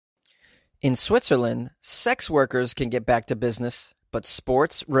In Switzerland, sex workers can get back to business, but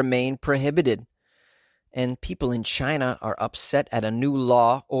sports remain prohibited. And people in China are upset at a new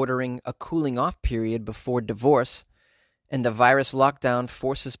law ordering a cooling off period before divorce. And the virus lockdown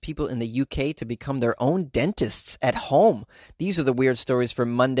forces people in the UK to become their own dentists at home. These are the weird stories for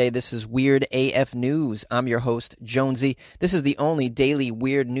Monday. This is Weird AF News. I'm your host, Jonesy. This is the only daily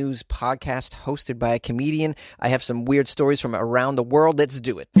weird news podcast hosted by a comedian. I have some weird stories from around the world. Let's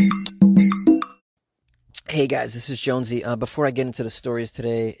do it. Hey guys, this is Jonesy. Before I get into the stories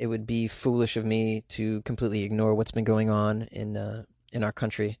today, it would be foolish of me to completely ignore what's been going on in our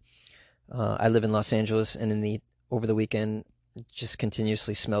country. I live in Los Angeles, and over the weekend, just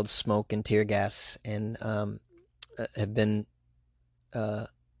continuously smelled smoke and tear gas, and have been,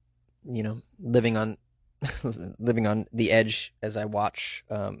 living on living on the edge as I watch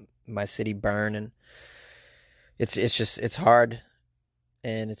my city burn, and it's hard.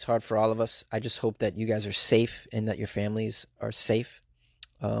 And it's hard for all of us. I just hope that you guys are safe and that your families are safe.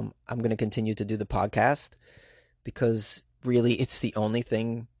 I'm going to continue to do the podcast because really it's the only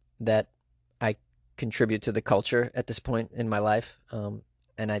thing that I contribute to the culture at this point in my life.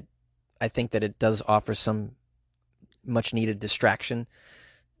 And I think that it does offer some much needed distraction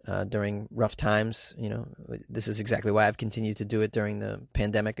during rough times. You know, this is exactly why I've continued to do it during the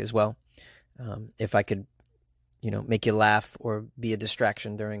pandemic as well. If I could make you laugh or be a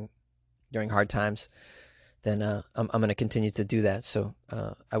distraction during hard times, then I'm going to continue to do that. So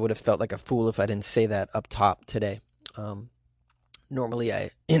I would have felt like a fool if I didn't say that up top today. Normally I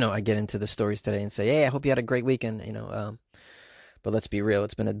get into the stories today and say, hey, I hope you had a great weekend, but let's be real.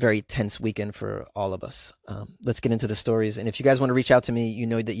 It's been a very tense weekend for all of us. Let's get into the stories. And if you guys want to reach out to me, you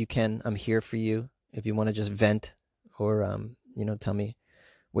know that you can. I'm here for you. If you want to just vent or, tell me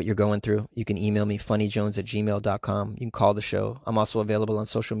what you're going through, you can email me, funnyjones@gmail.com. You can call the show. I'm also available on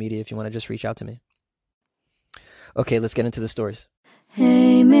social media if you want to just reach out to me. Okay, let's get into the stories.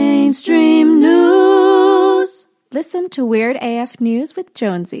 Hey, mainstream news. Listen to Weird AF News with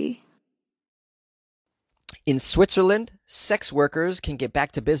Jonesy. In Switzerland, sex workers can get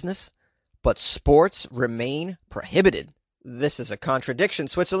back to business, but sports remain prohibited. This is a contradiction,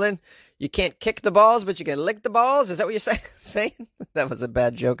 Switzerland. You can't kick the balls, but you can lick the balls? Is that what you're saying? That was a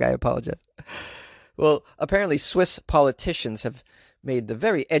bad joke. I apologize. Well, apparently Swiss politicians have made the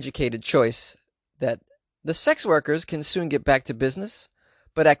very educated choice that the sex workers can soon get back to business,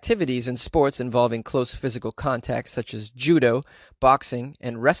 but activities in sports involving close physical contact, such as judo, boxing,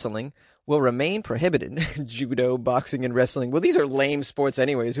 and wrestling, will remain prohibited. Judo, boxing, and wrestling. Well, these are lame sports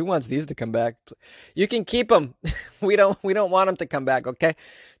anyways. Who wants these to come back? You can keep them. We don't want them to come back, okay?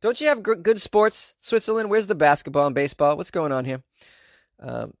 Don't you have good sports, Switzerland? Where's the basketball and baseball? What's going on here?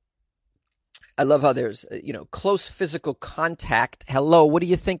 I love how there's, close physical contact. Hello, what do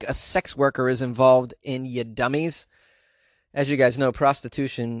you think a sex worker is involved in, you dummies? As you guys know,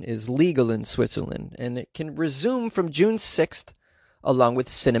 prostitution is legal in Switzerland, and it can resume from June 6th, along with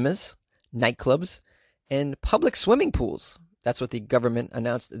cinemas, nightclubs, and public swimming pools. That's what the government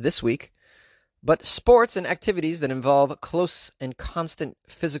announced this week. But sports and activities that involve close and constant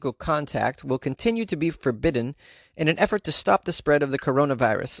physical contact will continue to be forbidden in an effort to stop the spread of the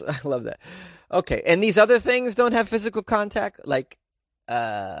coronavirus. I love that. Okay, and these other things don't have physical contact, like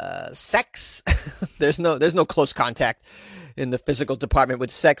sex. There's no close contact in the physical department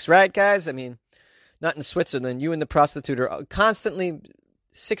with sex, right, guys? I mean, not in Switzerland. You and the prostitute are constantly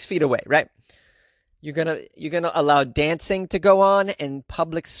 6 feet away, right? You're gonna allow dancing to go on in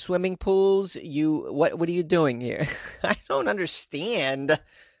public swimming pools. What are you doing here? I don't understand.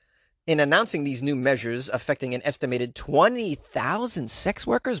 In announcing these new measures affecting an estimated 20,000 sex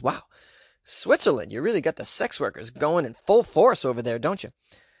workers, wow, Switzerland, you really got the sex workers going in full force over there, don't you?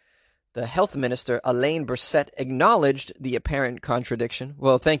 The health minister, Alain Berset, acknowledged the apparent contradiction.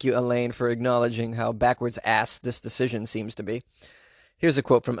 Well, thank you, Alain, for acknowledging how backwards ass this decision seems to be. Here's a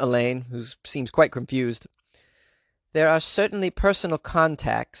quote from Elaine, who seems quite confused. There are certainly personal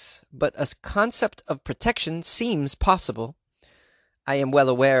contacts, but a concept of protection seems possible. I am well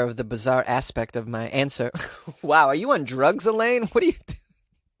aware of the bizarre aspect of my answer. Wow, are you on drugs, Elaine? What are you doing?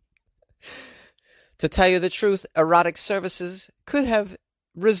 To tell you the truth, erotic services could have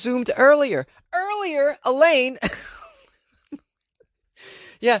resumed earlier. Earlier, Elaine?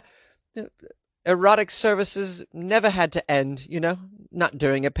 Yeah. Erotic services never had to end, not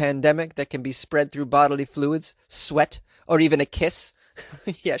during a pandemic that can be spread through bodily fluids, sweat, or even a kiss.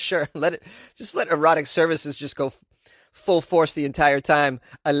 Yeah, sure. Let erotic services just go full force the entire time.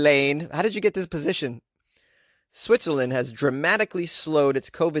 Elaine, how did you get this position? Switzerland has dramatically slowed its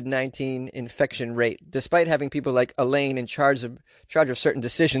COVID-19 infection rate, despite having people like Elaine in charge of certain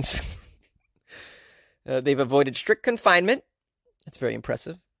decisions. They've avoided strict confinement. That's very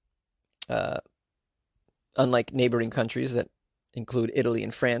impressive. Unlike neighboring countries that include Italy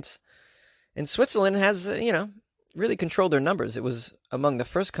and France. And Switzerland has, really controlled their numbers. It was among the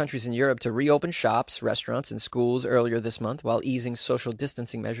first countries in Europe to reopen shops, restaurants, and schools earlier this month while easing social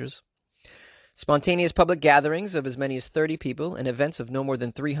distancing measures. Spontaneous public gatherings of as many as 30 people and events of no more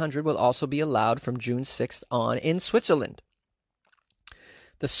than 300 will also be allowed from June 6th on in Switzerland.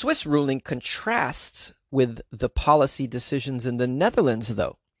 The Swiss ruling contrasts with the policy decisions in the Netherlands,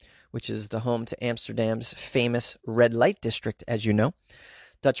 though, which is the home to Amsterdam's famous red light district, as you know.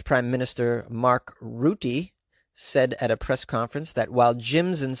 Dutch Prime Minister Mark Rutte said at a press conference that while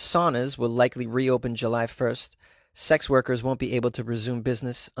gyms and saunas will likely reopen July 1st, sex workers won't be able to resume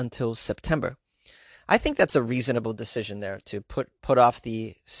business until September. I think that's a reasonable decision there to put off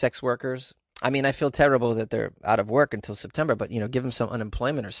the sex workers. I mean, I feel terrible that they're out of work until September, but, give them some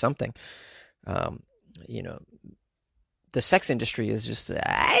unemployment or something. The sex industry is just,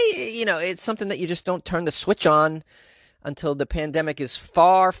 it's something that you just don't turn the switch on until the pandemic is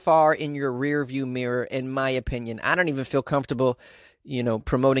far, far in your rear view mirror, in my opinion. I don't even feel comfortable,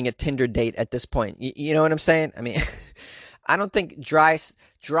 promoting a Tinder date at this point. You know what I'm saying? I mean, I don't think dry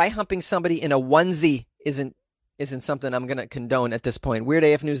humping somebody in a onesie isn't something I'm going to condone at this point. Weird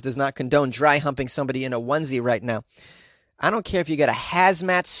AF News does not condone dry humping somebody in a onesie right now. I don't care if you got a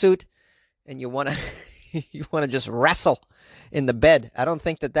hazmat suit and you want to just wrestle in the bed. I don't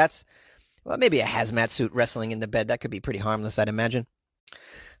think that's, well, maybe a hazmat suit wrestling in the bed. That could be pretty harmless, I'd imagine.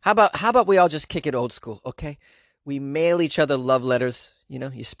 How about we all just kick it old school, okay? We mail each other love letters.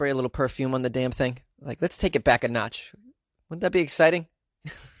 You spray a little perfume on the damn thing. Like, let's take it back a notch. Wouldn't that be exciting?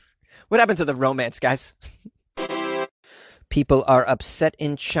 What happened to the romance, guys? People are upset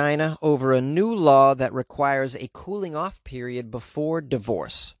in China over a new law that requires a cooling-off period before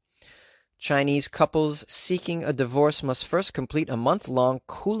divorce. Chinese couples seeking a divorce must first complete a month-long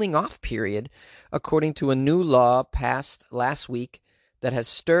cooling-off period, according to a new law passed last week that has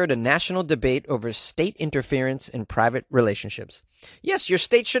stirred a national debate over state interference in private relationships. Yes, your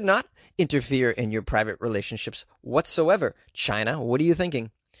state should not interfere in your private relationships whatsoever. China, what are you thinking?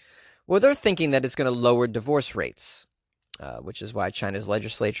 Well, they're thinking that it's going to lower divorce rates, which is why China's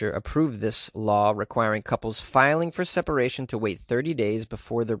legislature approved this law requiring couples filing for separation to wait 30 days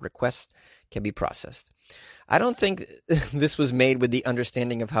before the request can be processed. I don't think this was made with the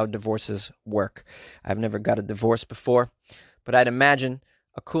understanding of how divorces work. I've never got a divorce before, but I'd imagine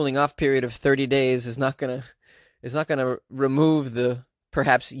a cooling off period of 30 days is not going to remove the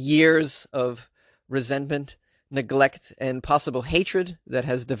perhaps years of resentment, neglect, and possible hatred that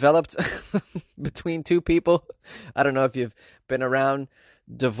has developed between two people. I don't know if you've been around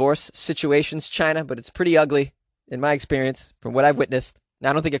divorce situations, China, but it's pretty ugly in my experience from what I've witnessed. Now,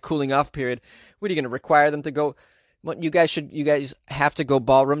 I don't think a cooling off period, what are you going to require them to go? Well, you guys have to go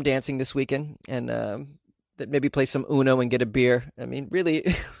ballroom dancing this weekend and maybe play some Uno and get a beer. I mean, really,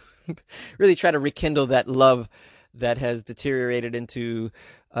 really try to rekindle that love that has deteriorated into,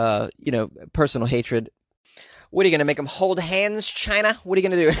 personal hatred. What are you going to make them hold hands, China? What are you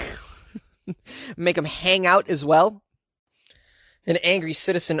going to do? Make them hang out as well? An angry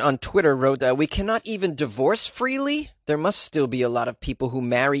citizen on Twitter wrote, we cannot even divorce freely? There must still be a lot of people who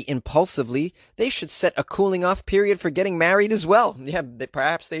marry impulsively. They should set a cooling off period for getting married as well. Yeah,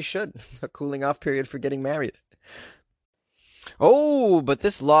 perhaps they should. A cooling off period for getting married. Oh, but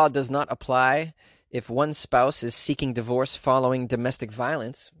this law does not apply if one spouse is seeking divorce following domestic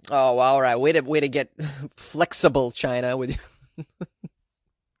violence. Oh, all right. Way to get flexible, China. With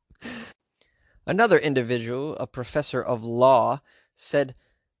Another individual, a professor of law, said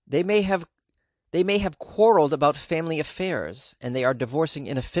they may have quarreled about family affairs and they are divorcing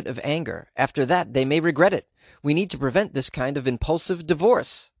in a fit of anger. After that, they may regret it. We need to prevent this kind of impulsive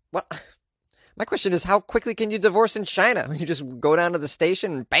divorce. Well, my question is, how quickly can you divorce in China? You just go down to the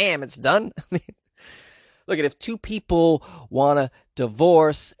station and bam, it's done. I mean, look, if two people want to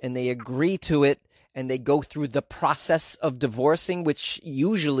divorce and they agree to it and they go through the process of divorcing, which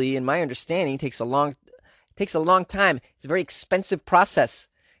usually, in my understanding, takes a long time. It's a very expensive process.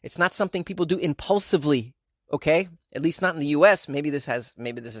 It's not something people do impulsively, okay? At least not in the U.S. Maybe this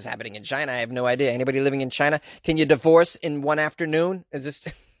is happening in China. I have no idea. Anybody living in China, can you divorce in one afternoon? Is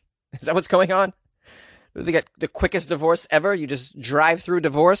that what's going on? They got the quickest divorce ever? You just drive through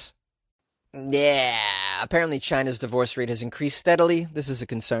divorce? Yeah, apparently China's divorce rate has increased steadily. This is a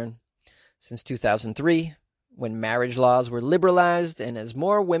concern. Since 2003, when marriage laws were liberalized and as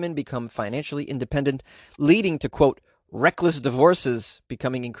more women become financially independent, leading to, quote, reckless divorces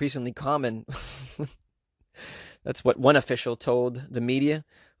becoming increasingly common. That's what one official told the media,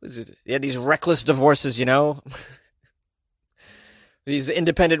 Yeah, these reckless divorces, these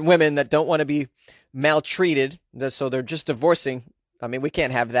independent women that don't want to be maltreated, so they're just divorcing. I mean, we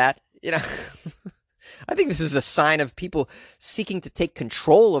can't have that. I think this is a sign of people seeking to take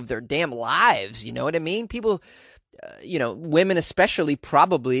control of their damn lives. You know what I mean? People, women especially,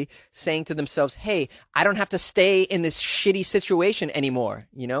 probably saying to themselves, hey, I don't have to stay in this shitty situation anymore.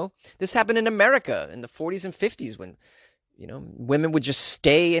 This happened in America in the 40s and 50s when, women would just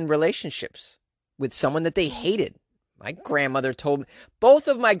stay in relationships with someone that they hated. My grandmother told me, both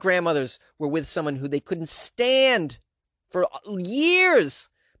of my grandmothers were with someone who they couldn't stand for years,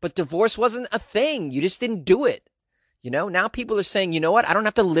 but divorce wasn't a thing. You just didn't do it. Now people are saying, you know what? I don't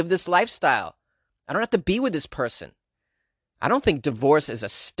have to live this lifestyle. I don't have to be with this person. I don't think divorce is a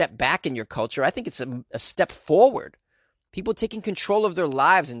step back in your culture. I think it's a step forward. People taking control of their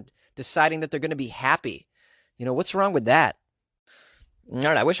lives and deciding that they're going to be happy. What's wrong with that? All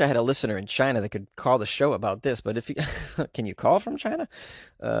right, I wish I had a listener in China that could call the show about this, but if you can you call from China?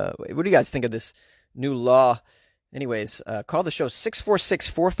 What do you guys think of this new law? Anyways, call the show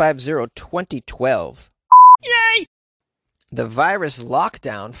 646-450-2012. Yay! The virus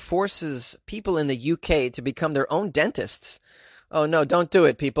lockdown forces people in the UK to become their own dentists. Oh no, don't do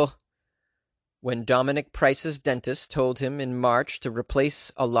it, people. When Dominic Price's dentist told him in March to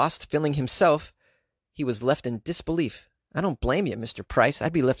replace a lost filling himself, he was left in disbelief. I don't blame you, Mr. Price.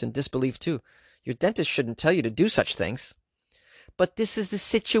 I'd be left in disbelief too. Your dentist shouldn't tell you to do such things. But this is the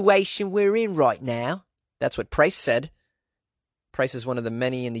situation we're in right now. That's what Price said. Price is one of the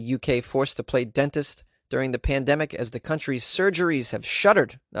many in the UK forced to play dentist during the pandemic as the country's surgeries have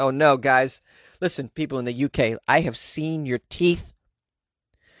shuttered. Oh no, guys. Listen, people in the UK, I have seen your teeth.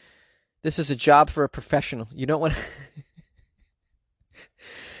 This is a job for a professional. You don't want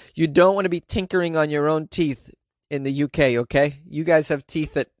to be tinkering on your own teeth in the UK, okay? You guys have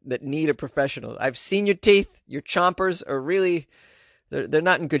teeth that need a professional. I've seen your teeth. Your chompers are really, they're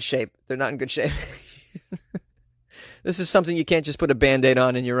not in good shape. They're not in good shape. This is something you can't just put a Band-Aid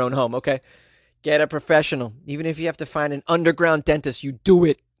on in your own home, okay? Get a professional. Even if you have to find an underground dentist, you do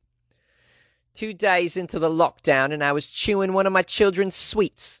it. 2 days into the lockdown and I was chewing one of my children's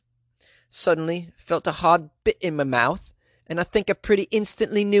sweets. Suddenly, felt a hard bit in my mouth, and I think I pretty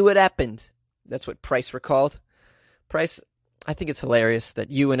instantly knew what happened. That's what Price recalled. Price, I think it's hilarious that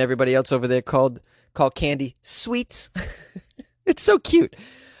you and everybody else over there call candy sweets. It's so cute.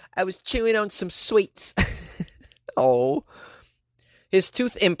 I was chewing on some sweets. Oh. His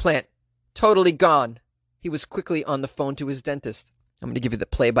tooth implant, totally gone. He was quickly on the phone to his dentist. I'm going to give you the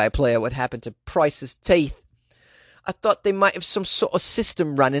play-by-play of what happened to Price's teeth. I thought they might have some sort of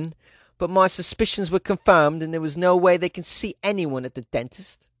system running, but my suspicions were confirmed and there was no way they can see anyone at the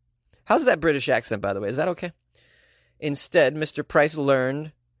dentist. How's that British accent, by the way? Is that okay? Instead, Mr. Price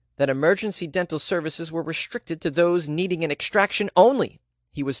learned that emergency dental services were restricted to those needing an extraction only.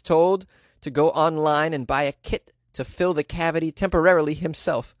 He was told to go online and buy a kit to fill the cavity temporarily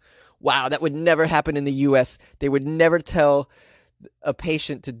himself. Wow, that would never happen in the U.S. They would never tell a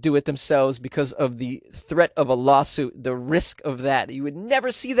patient to do it themselves because of the threat of a lawsuit, the risk of that. You would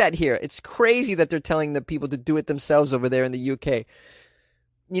never see that here. It's crazy that they're telling the people to do it themselves over there in the UK.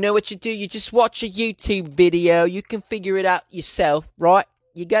 You know what you do? You just watch a YouTube video. You can figure it out yourself, right?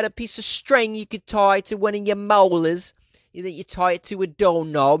 You got a piece of string you could tie to one of your molars. You tie it to a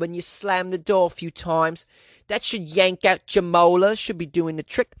doorknob and you slam the door a few times. That should yank out your molar. Should be doing the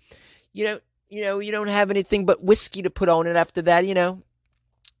trick. You don't have anything but whiskey to put on it after that.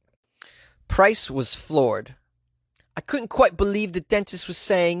 Price was floored. I couldn't quite believe the dentist was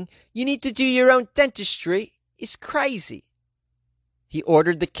saying, you need to do your own dentistry. It's crazy. He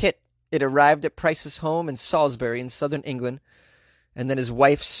ordered the kit. It arrived at Price's home in Salisbury in southern England. And then his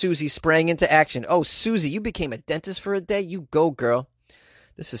wife, Susie, sprang into action. Oh, Susie, you became a dentist for a day? You go, girl.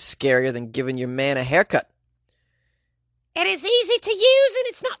 This is scarier than giving your man a haircut. It is easy to use and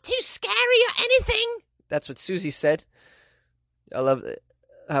it's not too scary or anything. That's what Susie said. I love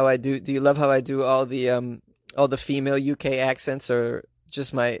how I do. Do you love how I do all the female UK accents, or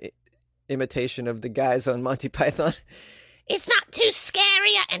just my imitation of the guys on Monty Python? It's not too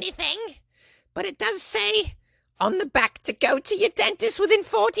scary or anything, but it does say on the back to go to your dentist within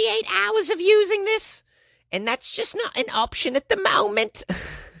 48 hours of using this, and that's just not an option at the moment.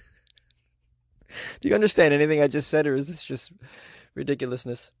 Do you understand anything I just said, or is this just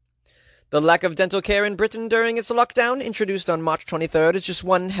ridiculousness? The lack of dental care in Britain during its lockdown, introduced on March 23rd, is just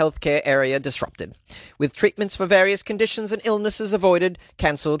one healthcare area disrupted, with treatments for various conditions and illnesses avoided,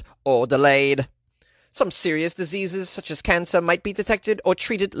 cancelled, or delayed. Some serious diseases, such as cancer, might be detected or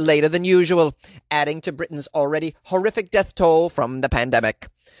treated later than usual, adding to Britain's already horrific death toll from the pandemic.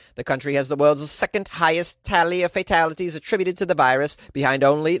 The country has the world's second highest tally of fatalities attributed to the virus, behind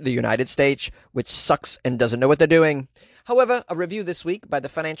only the United States, which sucks and doesn't know what they're doing. However, a review this week by the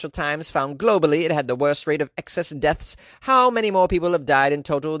Financial Times found globally it had the worst rate of excess deaths. How many more people have died in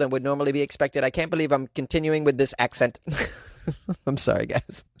total than would normally be expected? I can't believe I'm continuing with this accent. I'm sorry,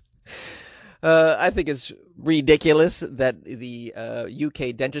 guys. I think it's ridiculous that the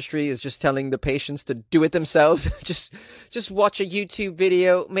UK dentistry is just telling the patients to do it themselves. just watch a YouTube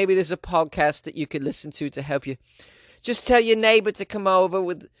video. Maybe there's a podcast that you could listen to help you. Just tell your neighbor to come over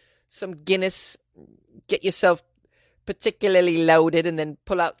with some Guinness. Get yourself particularly loaded and then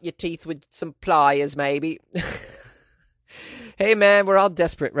pull out your teeth with some pliers, maybe. Hey, man, we're all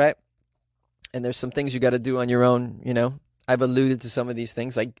desperate, right? And there's some things you got to do on your own, you know. I've alluded to some of these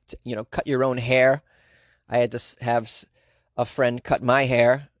things, like, you know, cut your own hair. I had to have a friend cut my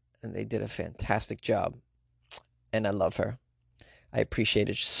hair, and they did a fantastic job. And I love her. I appreciate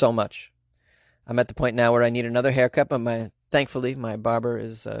it so much. I'm at the point now where I need another haircut, but thankfully, my barber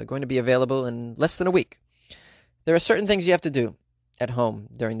is going to be available in less than a week. There are certain things you have to do at home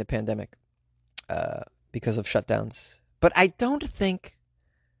during the pandemic because of shutdowns. But I don't think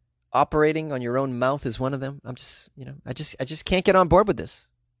operating on your own mouth is one of them. I just can't get on board with this.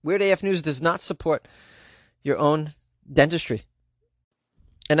 Weird AF News does not support your own dentistry.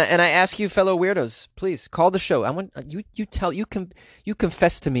 And I ask you, fellow weirdos, please call the show. I want you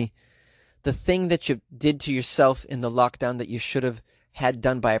confess to me the thing that you did to yourself in the lockdown that you should have had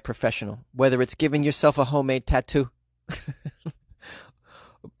done by a professional. Whether it's giving yourself a homemade tattoo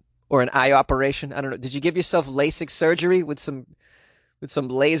or an eye operation. I don't know. Did you give yourself LASIK surgery with some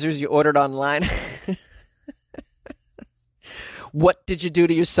lasers you ordered online? What did you do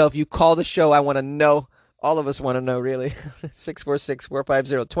to yourself? You call the show. I want to know. All of us want to know, really.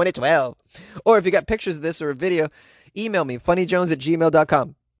 646-450-2012. Or if you got pictures of this or a video, email me,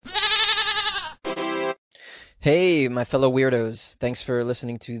 funnyjones@gmail.com. Hey, my fellow weirdos. Thanks for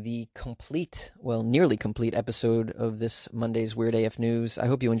listening to the nearly complete episode of this Monday's Weird AF News. I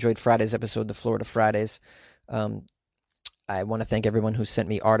hope you enjoyed Friday's episode, the Florida Fridays. I want to thank everyone who sent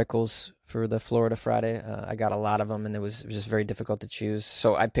me articles for the Florida Friday. I got a lot of them, and it was just very difficult to choose.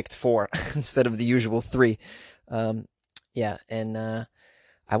 So I picked 4 instead of the usual 3. And I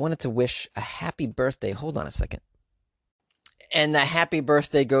wanted to wish a happy birthday. Hold on a second. And the happy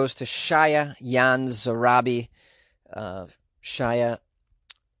birthday goes to Shaya Yan Zarabi. Shaya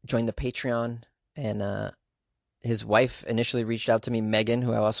joined the Patreon, and his wife initially reached out to me, Megan,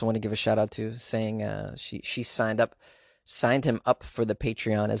 who I also want to give a shout out to, saying she signed him up for the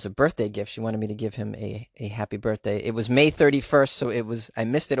Patreon as a birthday gift. She wanted me to give him a happy birthday. It was May 31st, so I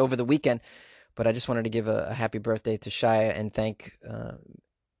missed it over the weekend, but I just wanted to give a happy birthday to Shaya and thank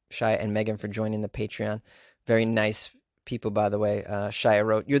Shaya and Megan for joining the Patreon. Very nice people, by the way. Shaya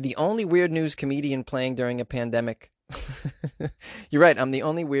wrote, "You're the only weird news comedian playing during a pandemic." You're right. I'm the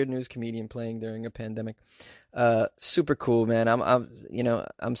only weird news comedian playing during a pandemic. Super cool, man.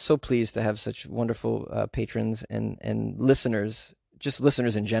 I'm so pleased to have such wonderful patrons and listeners, just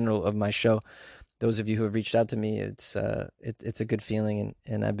listeners in general of my show. Those of you who have reached out to me, it's a good feeling,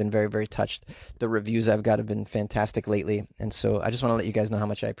 and I've been very, very touched. The reviews I've got have been fantastic lately, and so I just want to let you guys know how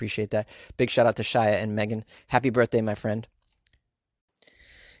much I appreciate that. Big shout out to Shaya and Megan. Happy birthday, my friend.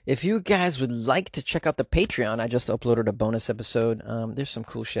 If you guys would like to check out the Patreon, I just uploaded a bonus episode. There's some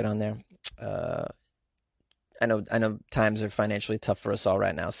cool shit on there. I know times are financially tough for us all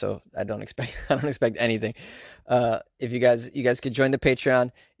right now, so I don't expect anything. If you guys could join the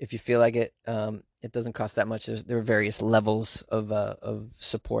Patreon if you feel like it. It doesn't cost that much. There are various levels of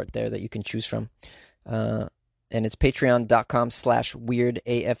support there that you can choose from, and it's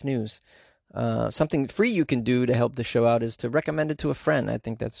patreon.com/weirdafnews. Something free you can do to help the show out is to recommend it to a friend. I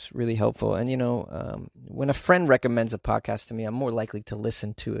think that's really helpful. And when a friend recommends a podcast to me, I'm more likely to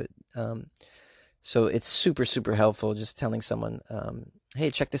listen to it. So it's super, super helpful just telling someone, hey,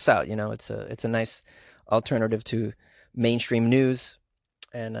 check this out. It's a nice alternative to mainstream news.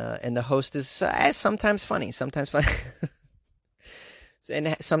 And the host is sometimes funny,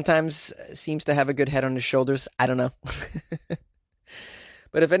 and sometimes seems to have a good head on his shoulders. I don't know.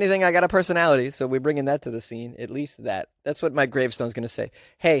 But if anything, I got a personality, so we're bringing that to the scene. At least that. That's what my gravestone's going to say.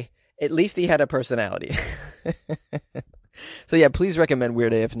 Hey, at least he had a personality. So yeah, please recommend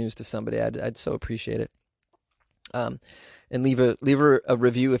Weird AF News to somebody. I'd so appreciate it. And leave a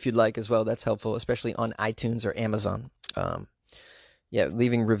review if you'd like as well. That's helpful, especially on iTunes or Amazon.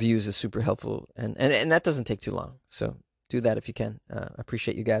 Leaving reviews is super helpful, and that doesn't take too long. So do that if you can. I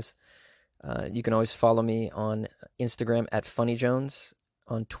appreciate you guys. You can always follow me on Instagram at FunnyJones,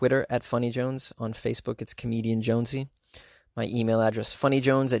 on Twitter at FunnyJones, on Facebook it's Comedian Jonesy. My email address,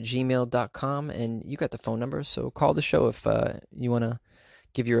 funnyjones@gmail.com, and you got the phone number, so call the show if you want to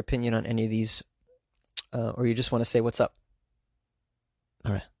give your opinion on any of these, or you just want to say what's up.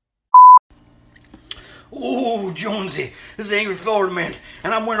 All right. Oh, Jonesy, this is Angry Florida Man,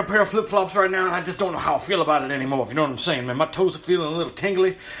 and I'm wearing a pair of flip-flops right now, and I just don't know how I feel about it anymore, if you know what I'm saying, man. My toes are feeling a little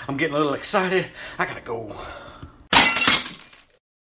tingly, I'm getting a little excited, I gotta go.